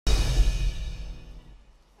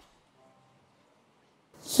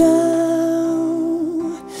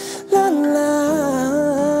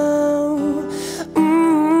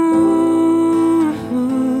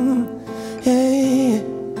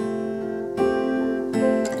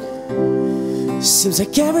Seems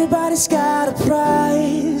like everybody's got a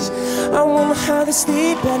price. I wonder how they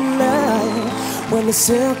sleep at night. When the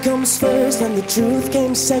sale comes first and the truth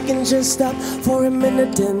came second, just stop for a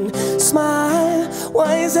minute and smile.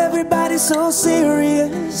 Why is everybody so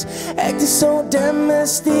serious? Acting so damn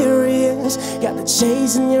mysterious. Got the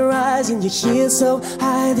chase in your eyes and your heels so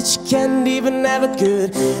high that you can't even have a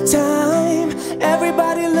good time.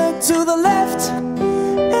 Everybody look to the left,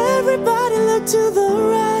 everybody look to the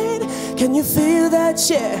right. Can you feel that?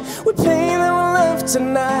 Yeah, we're paying our love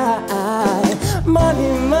tonight. Money,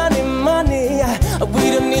 money, money.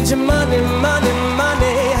 We don't need your money, money,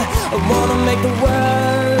 money. I wanna make the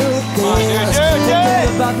world dance.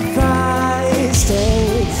 Forget about the price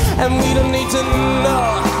tag, and we don't need to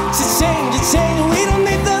know to change, to change. We don't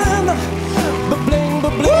need the but bling,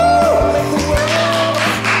 but bling. Make the world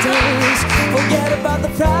dance. Forget about the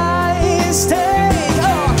price.